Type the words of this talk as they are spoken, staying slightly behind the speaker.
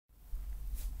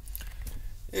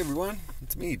Hey everyone,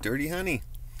 it's me, Dirty Honey.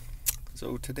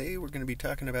 So today we're going to be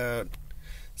talking about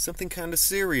something kind of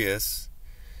serious,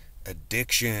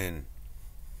 addiction.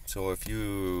 So if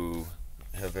you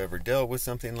have ever dealt with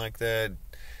something like that,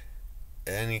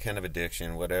 any kind of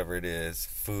addiction, whatever it is,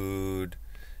 food,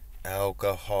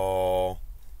 alcohol,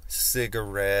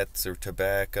 cigarettes or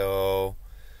tobacco,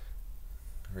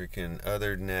 freaking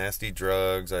other nasty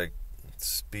drugs like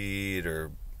speed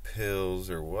or pills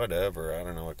or whatever. I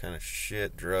don't know what kind of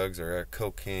shit drugs are,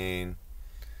 cocaine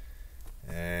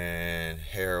and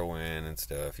heroin and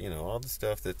stuff. You know, all the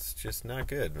stuff that's just not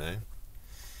good, man.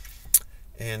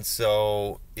 And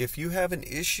so, if you have an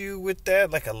issue with that,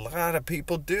 like a lot of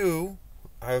people do,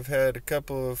 I've had a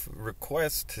couple of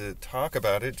requests to talk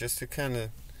about it just to kind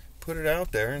of put it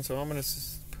out there. And so, I'm going to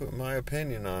put my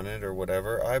opinion on it or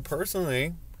whatever. I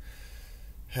personally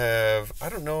I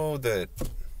don't know that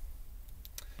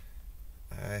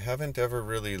I haven't ever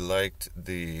really liked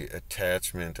the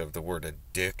attachment of the word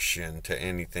addiction to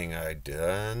anything I'd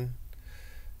done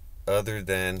other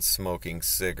than smoking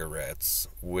cigarettes,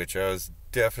 which I was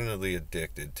definitely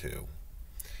addicted to.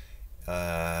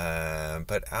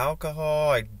 But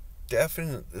alcohol,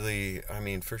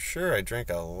 for sure, I drank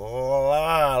a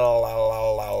lot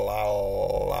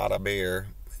of beer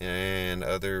and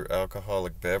other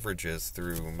alcoholic beverages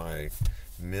through my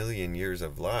million years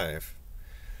of life.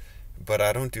 But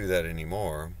I don't do that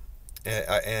anymore.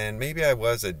 And maybe I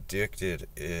was addicted,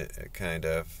 kind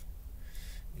of,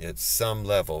 at some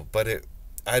level. But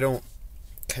I don't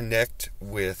connect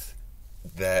with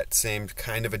that same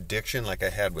kind of addiction like I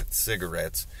had with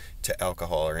cigarettes to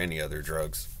alcohol or any other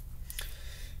drugs.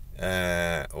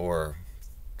 Or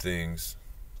things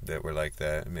that were like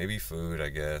that. Maybe food, I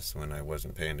guess, when I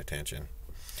wasn't paying attention.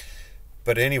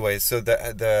 But anyway, so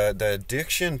the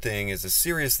addiction thing is a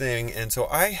serious thing, and so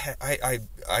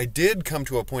I did come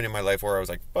to a point in my life where I was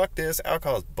like, fuck this,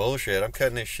 alcohol is bullshit, I'm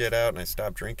cutting this shit out, and I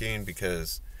stopped drinking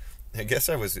because I guess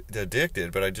I was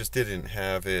addicted, but I just didn't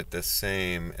have it the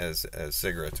same as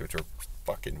cigarettes, which are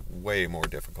fucking way more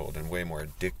difficult and way more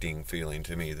addicting feeling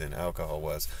to me than alcohol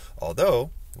was. Although,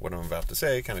 what I'm about to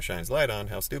say kind of shines light on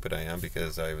how stupid I am,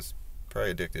 because I was probably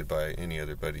addicted by any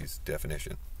other buddy's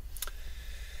definition.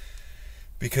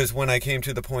 Because when I came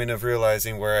to the point of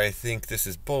realizing where I think this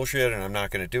is bullshit and I'm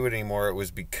not going to do it anymore, it was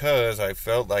because I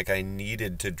felt like I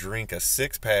needed to drink a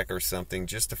six-pack or something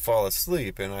just to fall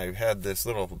asleep. And I had this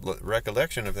little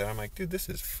recollection of that. I'm like, dude, this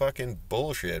is fucking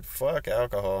bullshit. Fuck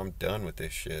alcohol. I'm done with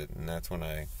this shit. And that's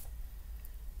when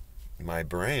my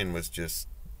brain was just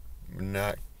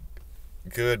not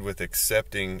good with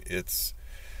accepting its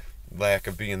lack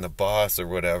of being the boss or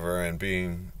whatever and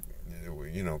being,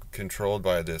 controlled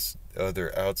by this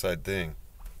other outside thing.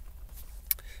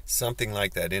 Something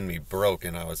like that in me broke,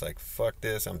 and I was like, fuck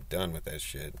this, I'm done with that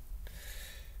shit.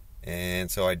 And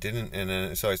so I didn't, and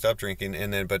then so I stopped drinking,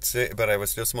 and then but I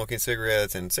was still smoking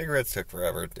cigarettes, and cigarettes took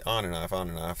forever, on and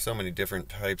off, so many different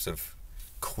types of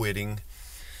quitting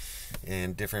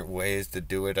and different ways to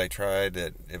do it. I tried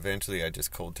that. Eventually I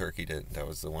just cold turkeyed it. That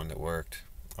was the one that worked.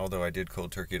 Although I did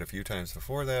cold turkey it a few times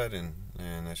before that, and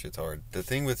that shit's hard. The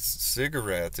thing with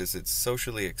cigarettes is it's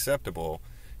socially acceptable,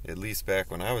 at least back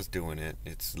when I was doing it.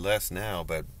 It's less now,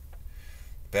 but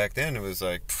back then it was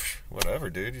like, whatever,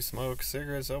 dude. You smoke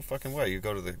cigarettes, oh fucking what? You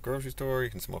go to the grocery store, you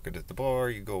can smoke it at the bar,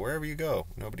 you go wherever you go.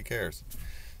 Nobody cares.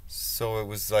 So it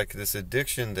was like this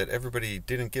addiction that everybody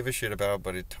didn't give a shit about,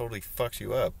 but it totally fucks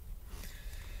you up.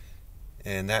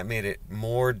 And that made it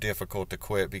more difficult to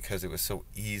quit because it was so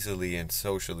easily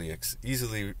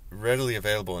readily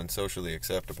available and socially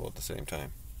acceptable at the same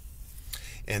time.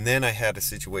 And then I had a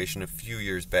situation a few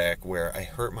years back where I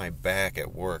hurt my back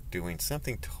at work doing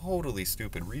something totally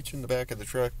stupid. Reach in the back of the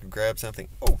truck to grab something.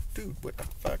 Oh, dude, what the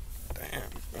fuck? Damn.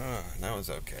 That was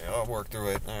okay. I'll work through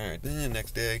it. Alright, then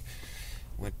next day,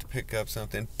 went to pick up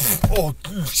something. Oh,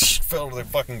 fell to the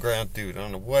fucking ground, dude. I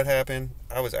don't know what happened.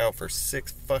 I was out for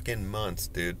 6 fucking months,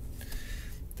 dude.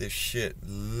 This shit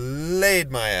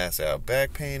laid my ass out.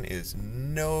 Back pain is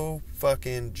no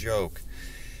fucking joke.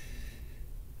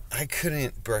 I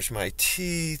couldn't brush my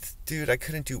teeth, dude. I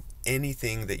couldn't do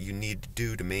anything that you need to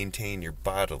do to maintain your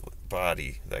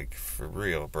body. Like, for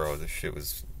real, bro. This shit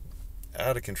was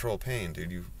out of control pain,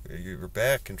 dude. Your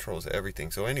back controls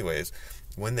everything. So anyways,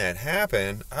 when that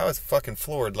happened, I was fucking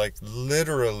floored, like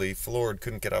literally floored,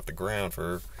 couldn't get off the ground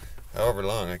for however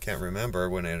long. I can't remember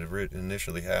when it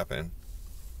initially happened.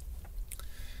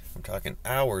 I'm talking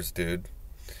hours, dude.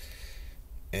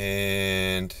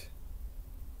 And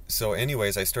so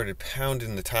anyways, I started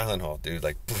pounding the Tylenol, dude.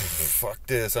 Like, fuck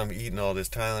this, I'm eating all this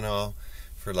Tylenol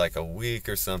for like a week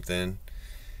or something.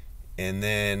 And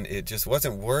then it just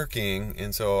wasn't working,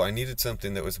 and so I needed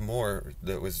something that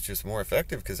was just more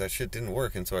effective, because that shit didn't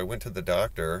work. And so I went to the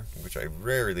doctor, which I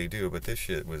rarely do, but this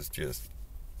shit was just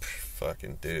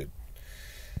fucking, dude.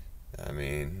 I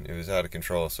mean, it was out of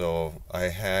control. So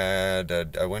I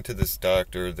went to this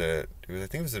doctor I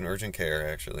think it was an urgent care,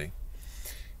 actually.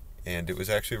 And it was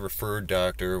actually a referred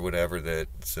doctor or whatever that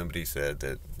somebody said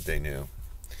that they knew.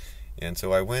 And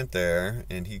so I went there,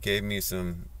 and he gave me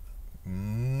some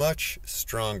much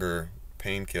stronger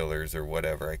painkillers or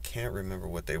whatever. I can't remember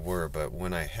what they were, but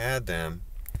when I had them,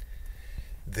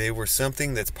 they were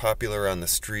something that's popular on the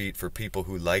street for people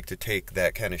who like to take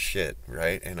that kind of shit,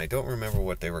 right? And I don't remember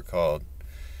what they were called.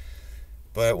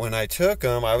 But when I took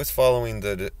them, I was following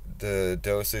the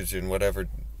dosage and whatever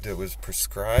that was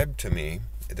prescribed to me.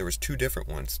 There was 2 different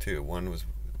ones, too. One was,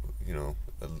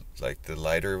 like the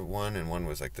lighter one, and one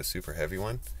was like the super heavy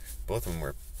one. Both of them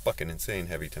were fucking insane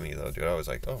heavy to me, though, dude. I was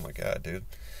like, oh my god, dude.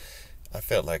 I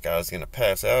felt like I was gonna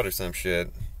pass out or some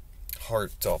shit.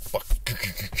 Heart's all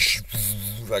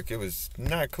like, it was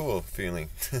not cool feeling.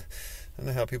 I don't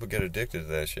know how people get addicted to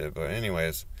that shit, but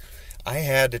anyways, I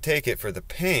had to take it for the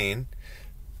pain,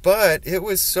 but it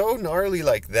was so gnarly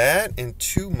like that and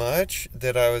too much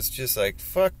that I was just like,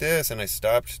 fuck this, and I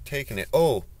stopped taking it.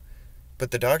 Oh,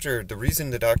 but the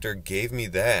reason the doctor gave me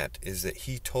that is that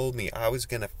he told me I was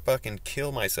going to fucking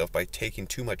kill myself by taking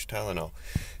too much Tylenol.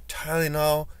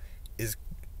 Tylenol is,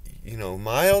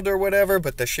 mild or whatever,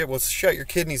 but the shit will shut your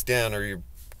kidneys down, or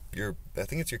I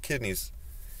think it's your kidneys.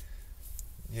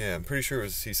 Yeah, I'm pretty sure he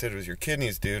said it was your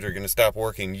kidneys, dude, are going to stop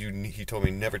working. He told me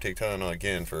never take Tylenol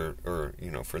again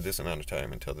for this amount of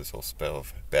time, until this whole spell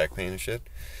of back pain and shit.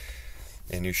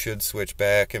 And you should switch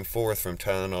back and forth from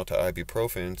Tylenol to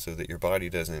ibuprofen so that your body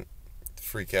doesn't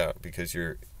freak out, because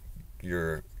your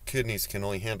kidneys can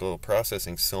only handle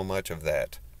processing so much of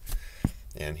that.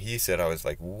 And he said I was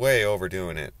like way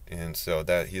overdoing it. And so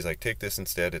he's like, take this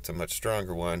instead. It's a much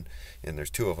stronger one. And there's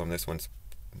 2 of them. This one's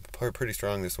pretty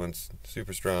strong. This one's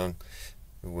super strong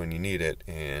when you need it.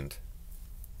 And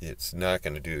it's not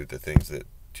going to do the things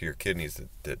to your kidneys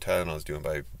that Tylenol is doing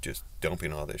by just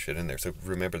dumping all this shit in there. So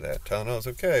remember that. Tylenol is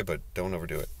okay, but don't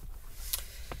overdo it.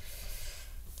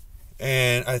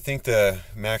 And I think the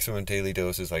maximum daily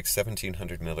dose is like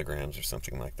 1,700 milligrams or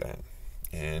something like that.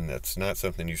 And that's not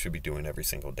something you should be doing every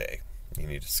single day. You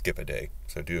need to skip a day.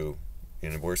 So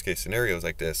in worst case scenarios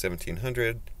like this,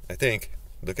 1,700, I think.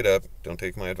 Look it up. Don't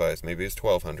take my advice. Maybe it's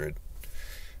 1,200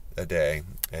 a day.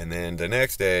 And then the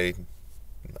next day,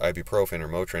 ibuprofen or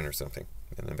Motrin or something.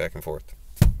 And then back and forth.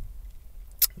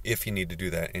 If you need to do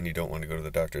that and you don't want to go to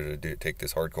the doctor to take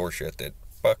this hardcore shit that,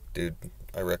 fuck, dude,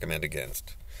 I recommend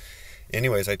against.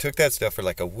 Anyways, I took that stuff for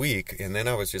like a week, and then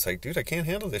I was just like, dude, I can't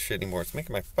handle this shit anymore. It's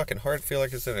making my fucking heart feel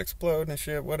like it's gonna explode and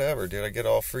shit, whatever, dude. I get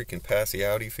all freaking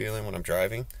passy-outy feeling when I'm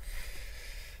driving.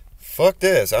 Fuck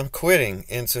this, I'm quitting,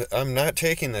 and so I'm not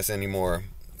taking this anymore,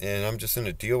 and I'm just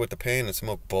gonna deal with the pain and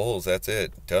smoke bowls. That's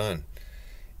it, done.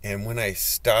 And when I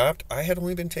stopped, I had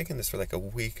only been taking this for like a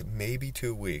week, maybe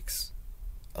 2 weeks,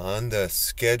 on the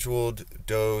scheduled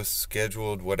dose,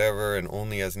 scheduled whatever, and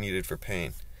only as needed for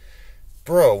pain.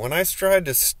 Bro, when I tried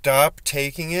to stop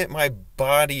taking it, my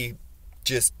body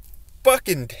just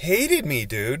fucking hated me,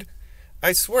 dude.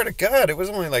 I swear to God, it was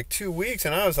only like 2 weeks,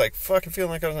 and I was like fucking feeling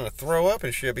like I was going to throw up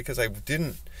and shit because I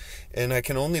didn't. And I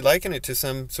can only liken it to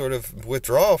some sort of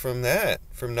withdrawal from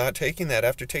not taking that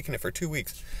after taking it for 2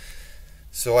 weeks.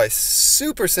 So I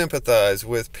super sympathize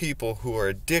with people who are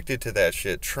addicted to that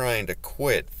shit trying to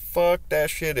quit. Fuck, that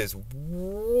shit is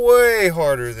way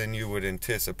harder than you would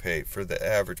anticipate for the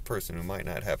average person who might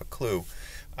not have a clue.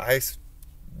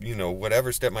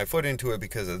 Whatever, stepped my foot into it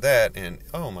because of that, and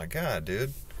oh my God,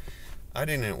 dude. I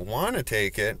didn't want to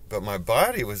take it, but my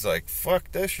body was like,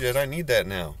 fuck this shit, I need that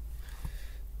now.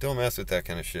 Don't mess with that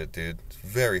kind of shit, dude. It's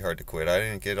very hard to quit. I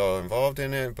didn't get all involved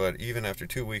in it, but even after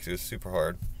 2 weeks, it was super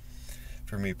hard.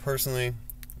 For me personally,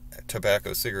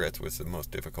 tobacco, cigarettes was the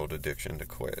most difficult addiction to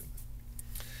quit.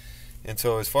 And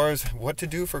so as far as what to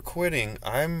do for quitting,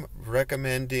 I'm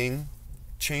recommending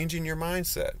changing your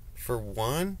mindset. For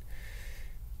one,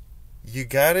 you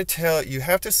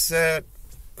have to set,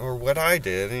 or what I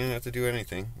did, and you don't have to do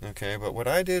anything, okay? But what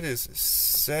I did is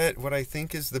what I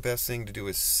think is the best thing to do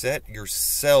is set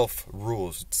yourself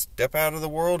rules. Step out of the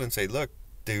world and say, look,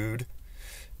 dude,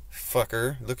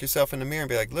 fucker, look yourself in the mirror and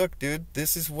be like, look, dude,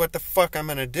 this is what the fuck I'm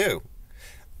gonna do.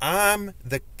 I'm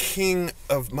the king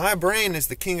of, my brain is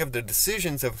the king of the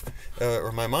decisions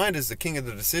or my mind is the king of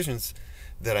the decisions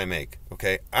that I make,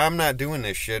 okay? I'm not doing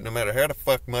this shit no matter how the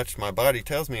fuck much my body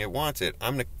tells me it wants it.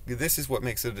 This is what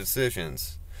makes the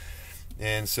decisions.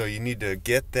 And so you need to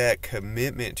get that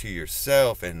commitment to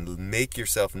yourself and make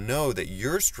yourself know that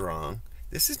you're strong.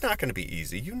 This is not going to be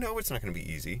easy. You know it's not going to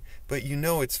be easy, but you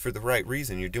know it's for the right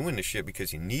reason. You're doing this shit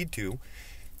because you need to.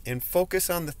 And focus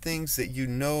on the things that you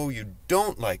know you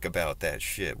don't like about that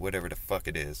shit, whatever the fuck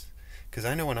it is. Because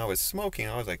I know when I was smoking,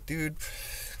 I was like, dude,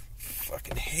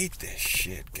 fucking hate this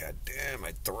shit. God damn,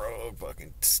 my throat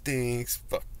fucking stinks.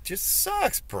 Fuck, just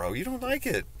sucks, bro. You don't like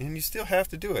it, and you still have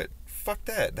to do it. Fuck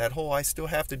that. That whole I still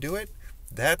have to do it,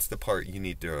 that's the part you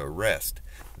need to arrest.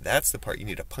 That's the part you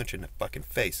need to punch in the fucking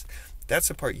face. That's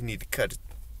the part you need to cut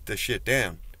the shit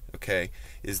down, okay?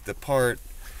 Is the part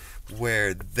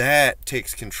where that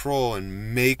takes control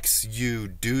and makes you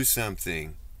do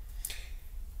something.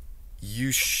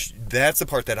 That's the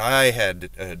part that I had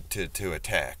to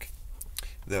attack.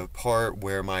 The part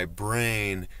where my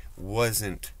brain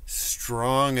wasn't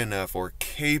strong enough or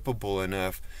capable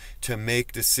enough to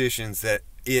make decisions that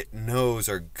it knows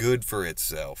are good for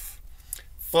itself.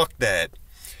 Fuck that.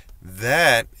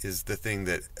 That is the thing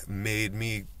that made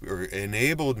me, or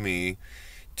enabled me,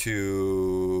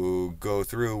 to go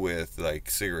through with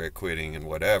like cigarette quitting and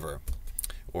whatever.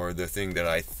 Or the thing that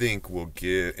I think will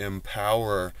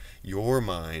empower your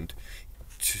mind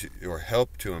to, or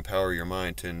help to empower your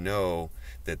mind to know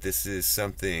that this is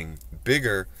something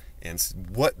bigger, and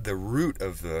what the root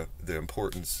of the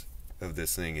importance of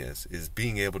this thing is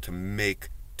being able to make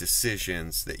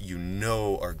decisions that you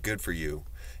know are good for you,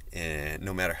 and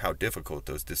no matter how difficult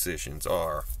those decisions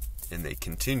are, and they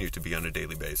continue to be on a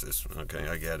daily basis. Okay,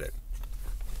 I get it.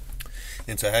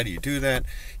 And so how do you do that?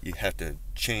 You have to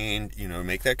change,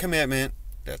 make that commitment.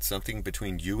 That's something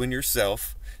between you and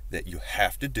yourself that you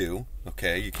have to do.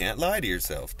 Okay, you can't lie to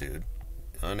yourself, dude,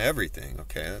 on everything.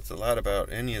 Okay, that's a lot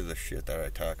about any of the shit that I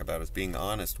talk about, is being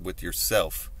honest with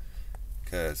yourself,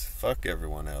 because fuck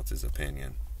everyone else's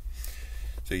opinion.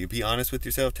 So you be honest with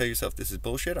yourself. Tell yourself, this is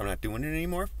bullshit, I'm not doing it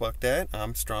anymore. Fuck that.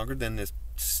 I'm stronger than this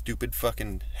stupid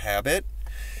fucking habit.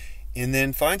 And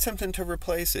then find something to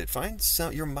replace it.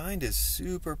 Your mind is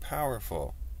super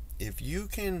powerful. If you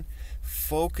can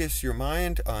focus your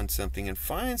mind on something and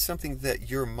find something that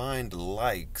your mind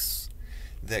likes,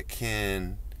 that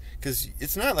can, because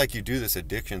it's not like you do this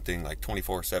addiction thing like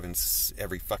 24/7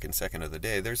 every fucking second of the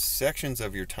day. There's sections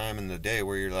of your time in the day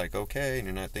where you're like, okay, and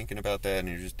you're not thinking about that, and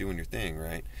you're just doing your thing,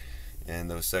 right?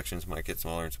 And those sections might get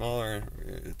smaller and smaller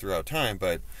throughout time,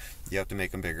 but you have to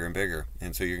make them bigger and bigger.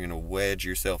 And so you're going to wedge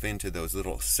yourself into those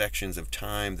little sections of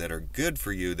time that are good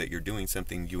for you, that you're doing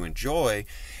something you enjoy,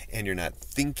 and you're not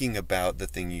thinking about the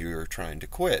thing you're trying to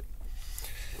quit.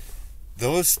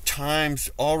 Those times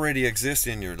already exist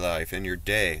in your life, in your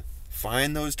day.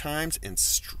 Find those times and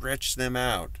stretch them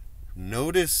out.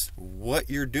 Notice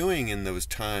what you're doing in those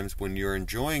times when you're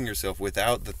enjoying yourself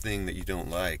without the thing that you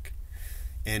don't like.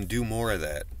 And do more of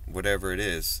that, whatever it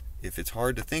is. If it's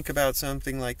hard to think about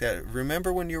something like that,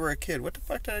 remember when you were a kid. What the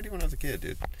fuck did I do when I was a kid,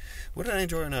 dude? What did I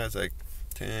enjoy when I was like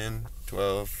 10,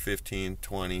 12, 15,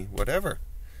 20, whatever?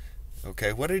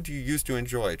 Okay, what did you used to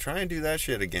enjoy? Try and do that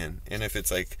shit again. And if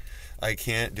it's like, I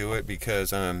can't do it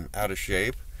because I'm out of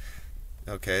shape,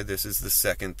 okay, this is the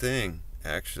second thing,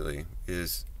 actually,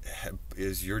 is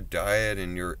your diet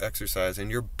and your exercise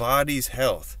and your body's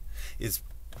health is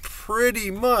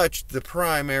pretty much the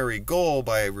primary goal.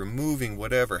 By removing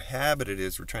whatever habit it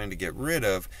is we're trying to get rid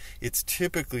of, it's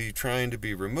typically trying to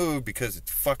be removed because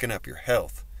it's fucking up your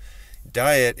health.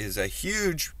 Diet is a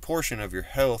huge portion of your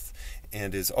health,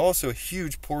 and is also a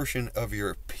huge portion of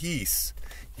your peace.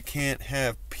 You can't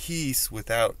have peace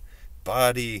without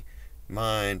body,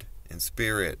 mind, and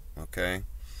spirit, okay?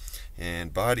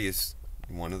 And body is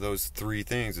one of those three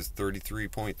things, is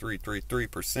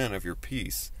 33.333% of your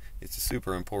peace. It's a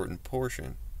super important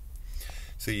portion.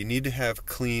 So you need to have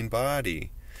clean body.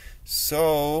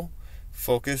 So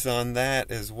focus on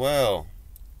that as well.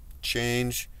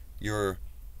 Change your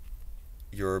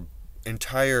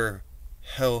entire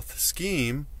health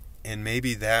scheme, and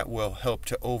maybe that will help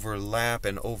to overlap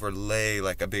and overlay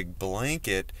like a big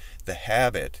blanket the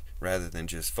habit, rather than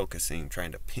just focusing,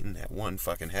 trying to pin that one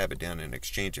fucking habit down and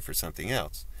exchange it for something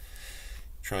else.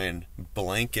 Try and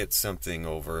blanket something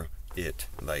over it,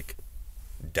 like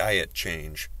diet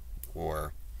change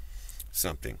or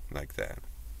something like that.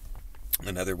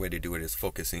 Another way to do it is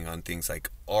focusing on things like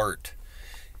art,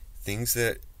 things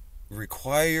that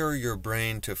require your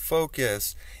brain to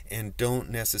focus and don't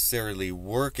necessarily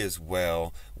work as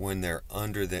well when they're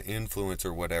under the influence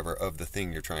or whatever of the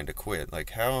thing you're trying to quit.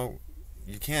 Like how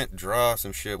you can't draw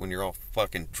some shit when you're all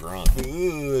fucking drunk.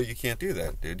 You can't do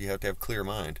that, dude. You have to have clear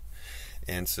mind.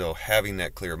 And so having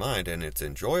that clear mind, and it's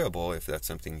enjoyable if that's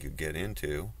something you get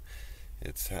into,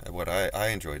 It's what I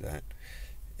enjoy that.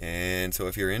 And so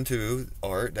if you're into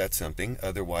art, that's something.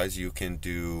 Otherwise, you can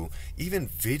do even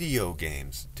video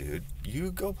games, dude.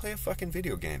 You go play a fucking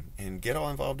video game and get all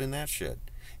involved in that shit.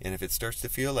 And if it starts to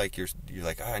feel like you're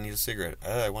like, I need a cigarette,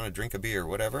 I want to drink a beer,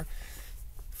 whatever,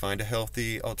 find a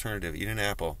healthy alternative. Eat an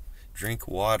apple. Drink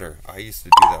water. I used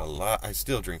to do that a lot. I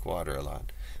still drink water a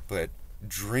lot. But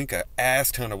drink a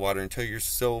ass ton of water until you're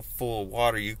so full of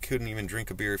water you couldn't even drink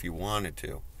a beer if you wanted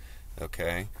to.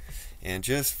 Okay? And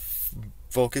just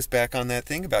focus back on that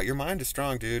thing about your mind is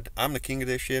strong, dude. I'm the king of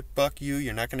this shit. Fuck you.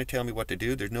 You're not going to tell me what to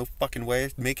do. There's no fucking way.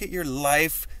 Make it your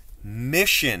life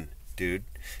mission, dude,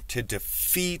 to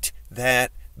defeat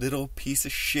that little piece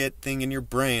of shit thing in your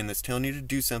brain that's telling you to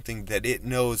do something that it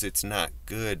knows it's not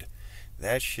good.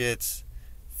 That shit's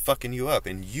fucking you up,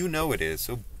 and you know it is.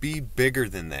 So be bigger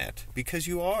than that, because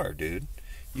you are, dude.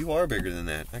 You are bigger than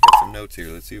that. I got some notes here.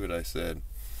 Let's see what I said.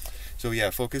 So yeah,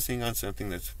 focusing on something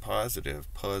that's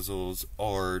positive. Puzzles,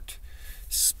 art,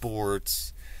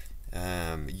 sports,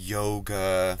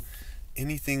 yoga,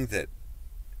 anything that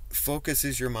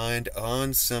focuses your mind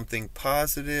on something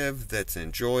positive that's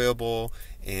enjoyable,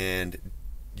 and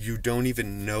you don't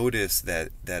even notice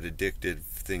that addictive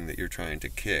thing that you're trying to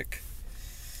kick.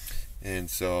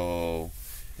 And so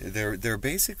they're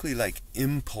basically like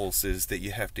impulses that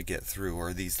you have to get through,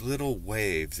 or these little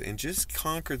waves, and just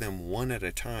conquer them one at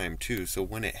a time too. So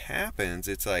when it happens,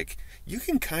 it's like you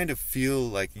can kind of feel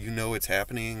like you know it's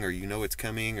happening, or you know it's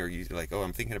coming, or you like, oh,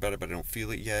 I'm thinking about it but I don't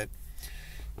feel it yet.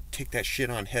 Take that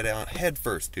shit on head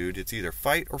first, dude. It's either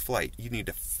fight or flight. You need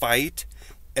to fight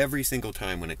every single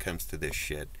time when it comes to this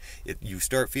shit. You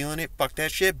start feeling it, fuck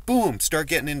that shit, boom, start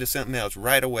getting into something else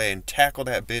right away and tackle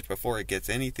that bitch before it gets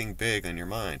anything big on your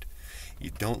mind.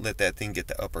 You don't let that thing get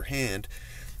the upper hand,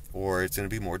 or it's going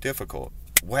to be more difficult.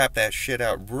 Whap that shit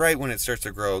out right when it starts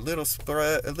to grow. A little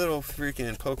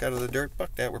freaking poke out of the dirt.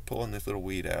 Fuck that, we're pulling this little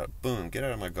weed out. Boom, get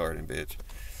out of my garden, bitch.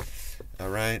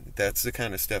 Alright, that's the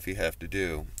kind of stuff you have to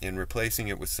do. And replacing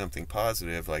it with something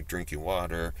positive like drinking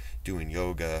water, doing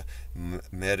yoga,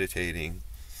 meditating.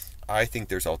 I think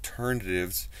there's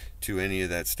alternatives to any of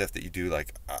that stuff that you do.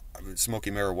 Like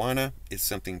smoking marijuana is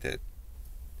something that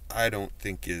I don't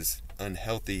think is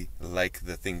unhealthy like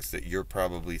the things that you're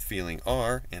probably feeling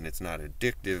are, and it's not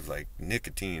addictive like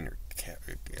nicotine or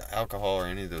alcohol or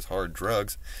any of those hard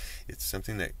drugs. It's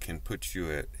something that can put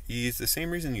you at ease. The same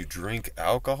reason you drink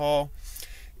alcohol,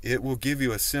 it will give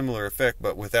you a similar effect,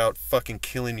 but without fucking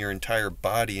killing your entire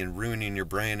body and ruining your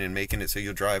brain and making it so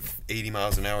you'll drive 80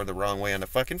 miles an hour the wrong way on the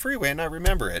fucking freeway and not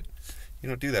remember it. You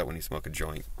don't do that when you smoke a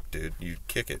joint, dude. You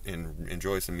kick it and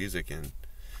enjoy some music and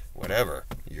whatever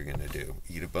you're gonna do.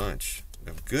 Eat a bunch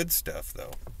of good stuff,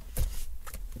 though.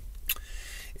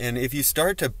 And if you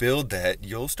start to build that,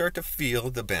 you'll start to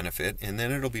feel the benefit, and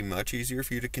then it'll be much easier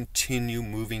for you to continue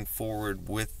moving forward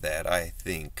with that, I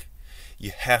think.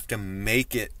 You have to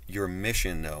make it your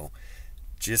mission, though.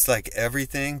 Just like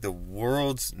everything, the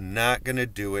world's not going to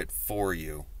do it for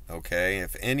you, okay?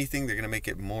 If anything, they're going to make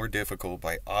it more difficult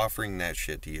by offering that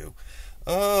shit to you.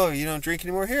 Oh, you don't drink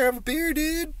anymore? Here, have a beer,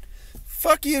 dude.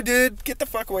 Fuck you, dude. Get the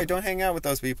fuck away. Don't hang out with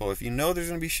those people. If you know there's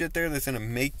going to be shit there that's going to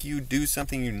make you do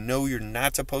something you know you're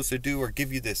not supposed to do, or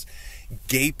give you this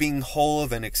gaping hole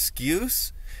of an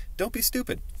excuse, don't be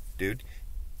stupid, dude.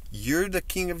 You're the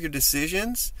king of your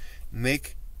decisions.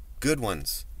 Make good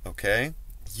ones, okay?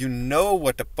 You know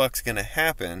what the fuck's going to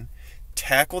happen.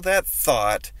 Tackle that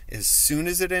thought as soon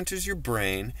as it enters your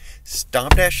brain.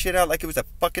 Stomp that shit out like it was a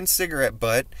fucking cigarette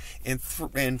butt, and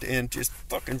just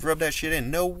fucking rub that shit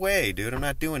in. No way, dude. I'm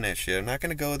not doing that shit. I'm not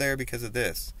gonna go there because of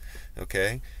this.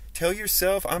 Okay? Tell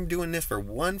yourself I'm doing this for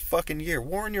 1 fucking year.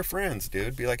 Warn your friends,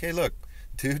 dude. Be like, hey, look,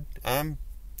 dude, I'm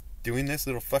doing this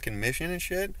little fucking mission and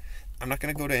shit. I'm not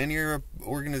gonna go to any of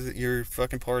your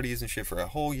fucking parties and shit for a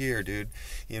whole year, dude.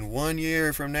 In 1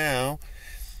 year from now,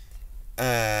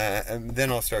 and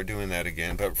then I'll start doing that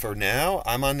again. But for now,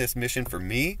 I'm on this mission for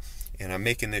me, and I'm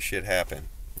making this shit happen.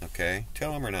 Okay?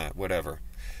 Tell them or not, whatever.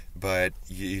 But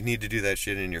you need to do that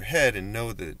shit in your head and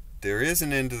know that there is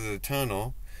an end to the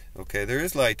tunnel. Okay? There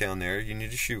is light down there. You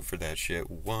need to shoot for that shit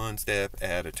 1 step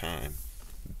at a time.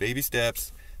 Baby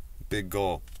steps, big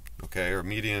goal. Okay? Or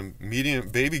medium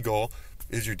baby goal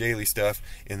is your daily stuff,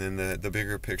 and then the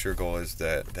bigger picture goal is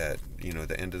that you know,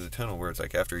 the end of the tunnel, where it's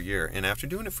like after a year. And after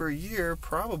doing it for a year,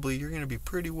 probably you're going to be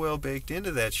pretty well baked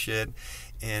into that shit,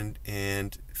 and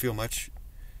feel much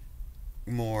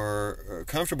more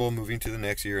comfortable moving to the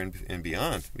next year and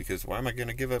beyond. Because why am I going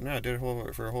to give up now? I did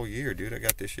it for a whole year, dude. I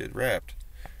got this shit wrapped.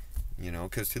 You know,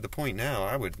 because to the point now,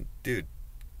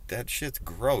 that shit's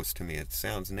gross to me. It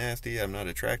sounds nasty. I'm not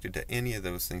attracted to any of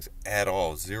those things at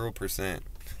all. 0%.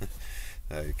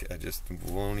 Like, I just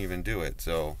won't even do it.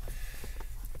 So,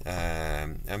 I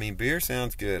mean, beer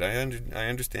sounds good. I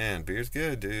understand. Beer's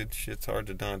good, dude. Shit's hard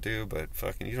to not do, but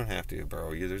fucking, you don't have to,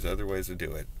 bro. There's other ways to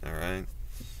do it, alright?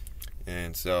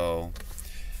 And so,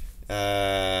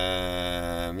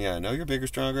 yeah, know you're bigger,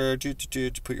 stronger.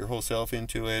 Put your whole self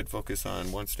into it. Focus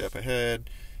on one step ahead.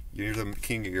 You're the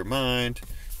king of your mind.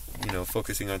 You know,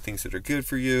 focusing on things that are good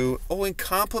for you. Oh, and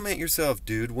compliment yourself,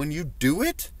 dude. When you do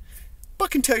it,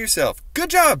 fucking tell yourself, good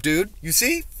job, dude. You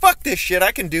see? Fuck this shit.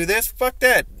 I can do this. Fuck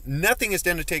that. Nothing is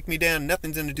going to take me down.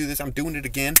 Nothing's going to do this. I'm doing it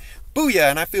again. Booyah.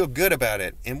 And I feel good about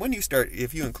it. And when you start,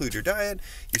 if you include your diet,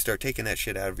 you start taking that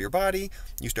shit out of your body.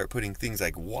 You start putting things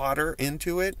like water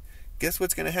into it. Guess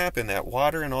what's going to happen? That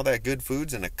water and all that good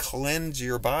food's going to cleanse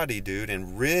your body, dude,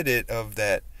 and rid it of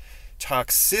that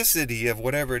toxicity of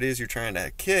whatever it is you're trying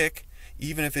to kick.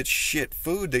 Even if it's shit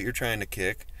food that you're trying to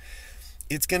kick,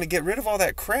 it's going to get rid of all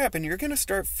that crap, and you're going to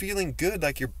start feeling good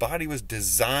like your body was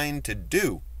designed to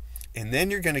do. And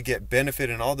then you're going to get benefit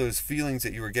and all those feelings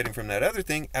that you were getting from that other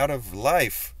thing out of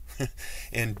life.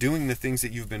 And doing the things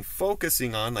that you've been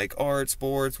focusing on, like art,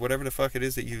 sports, whatever the fuck it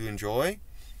is that you enjoy.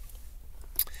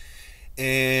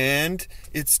 And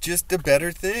it's just a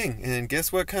better thing. And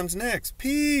guess what comes next?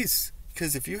 Peace.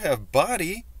 Because if you have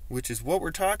body, which is what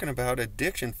we're talking about,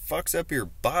 addiction fucks up your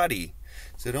body.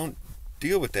 So don't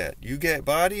deal with that. You get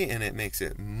body, and it makes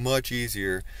it much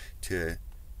easier to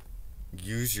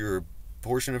use your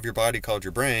portion of your body called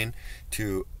your brain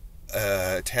to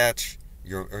attach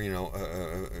your, or, you know,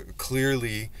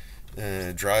 clearly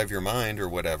drive your mind or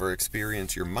whatever,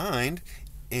 experience your mind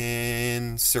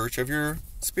in search of your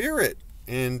spirit.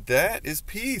 And that is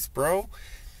peace, bro.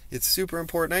 It's super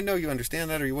important. I know you understand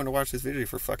that, or you wouldn't watch this video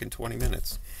for fucking 20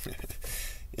 minutes.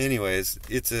 Anyways,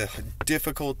 it's a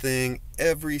difficult thing.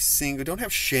 Don't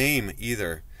have shame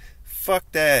either. Fuck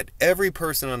that. Every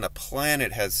person on the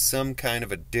planet has some kind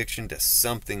of addiction to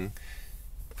something,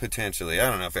 potentially. I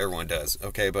don't know if everyone does,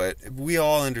 okay, but we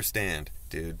all understand,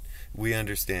 dude. We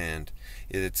understand.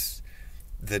 It's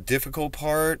the difficult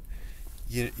part.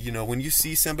 You know, when you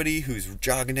see somebody who's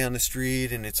jogging down the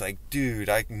street and it's like, dude,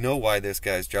 I know why this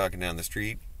guy's jogging down the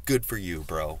street. Good for you,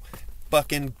 bro.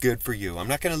 Fucking good for you. I'm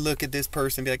not going to look at this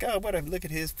person and be like, oh, whatever, look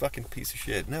at his fucking piece of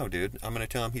shit. No, dude. I'm going to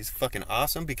tell him he's fucking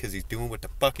awesome because he's doing what the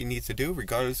fuck he needs to do,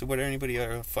 regardless of what anybody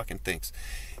else fucking thinks.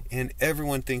 And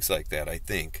everyone thinks like that, I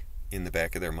think, in the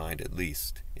back of their mind at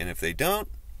least. And if they don't,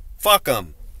 fuck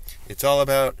them. It's all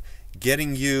about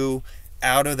getting you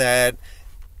out of that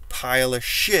pile of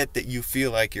shit that you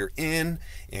feel like you're in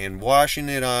and washing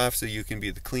it off so you can be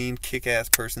the clean, kick-ass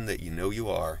person that you know you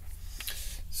are.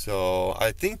 So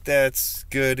I think that's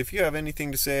good. If you have anything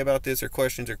to say about this or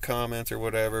questions or comments or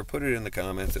whatever, put it in the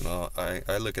comments, and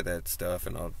I look at that stuff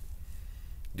and I'll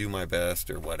do my best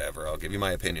or whatever. I'll give you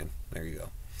my opinion. There you go.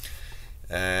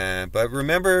 But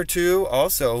remember to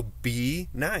also be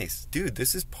nice. Dude,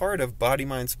 this is part of body,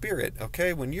 mind, spirit,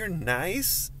 okay? When you're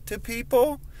nice to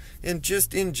people, and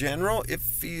just in general, it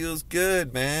feels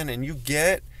good, man. And you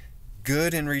get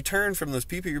good in return from those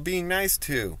people you're being nice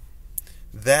to.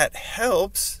 That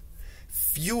helps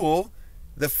fuel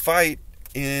the fight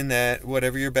in that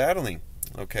whatever you're battling.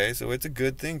 Okay, so it's a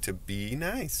good thing to be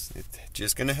nice. It's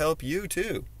just going to help you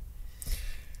too.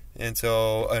 And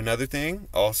so another thing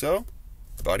also,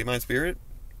 body, mind, spirit,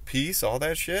 peace, all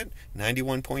that shit.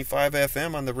 91.5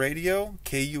 FM on the radio,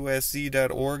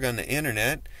 KUSC.org on the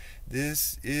internet.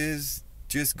 This is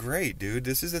just great, dude.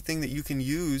 This is a thing that you can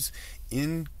use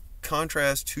in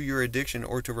contrast to your addiction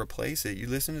or to replace it. You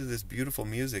listen to this beautiful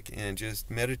music and just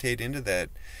meditate into that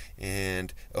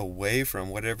and away from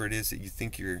whatever it is that you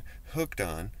think you're hooked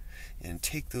on, and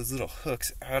take those little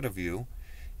hooks out of you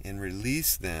and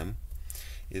release them.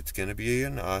 It's going to be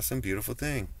an awesome, beautiful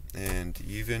thing. And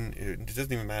even, it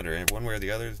doesn't even matter. And one way or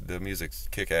the other, the music's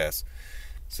kick-ass.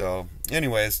 So,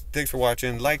 anyways, thanks for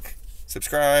watching. Like,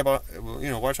 subscribe,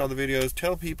 watch all the videos.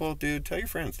 Tell people, dude. Tell your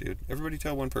friends, dude. Everybody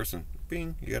tell one person.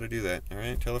 Bing, you got to do that, all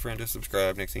right? Tell a friend to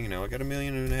subscribe. Next thing you know, I got 1.5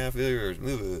 million viewers.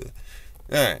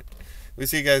 All right. We'll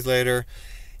see you guys later.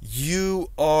 You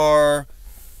are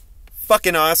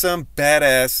fucking awesome,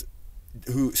 badass,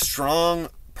 strong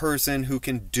person who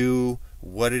can do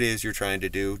what it is you're trying to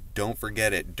do. Don't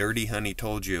forget it. Dirty Honey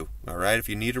told you, all right? If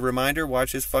you need a reminder,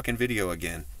 watch this fucking video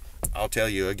again. I'll tell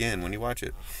you again when you watch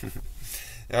it.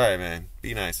 All right, man.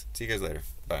 Be nice. See you guys later.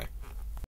 Bye.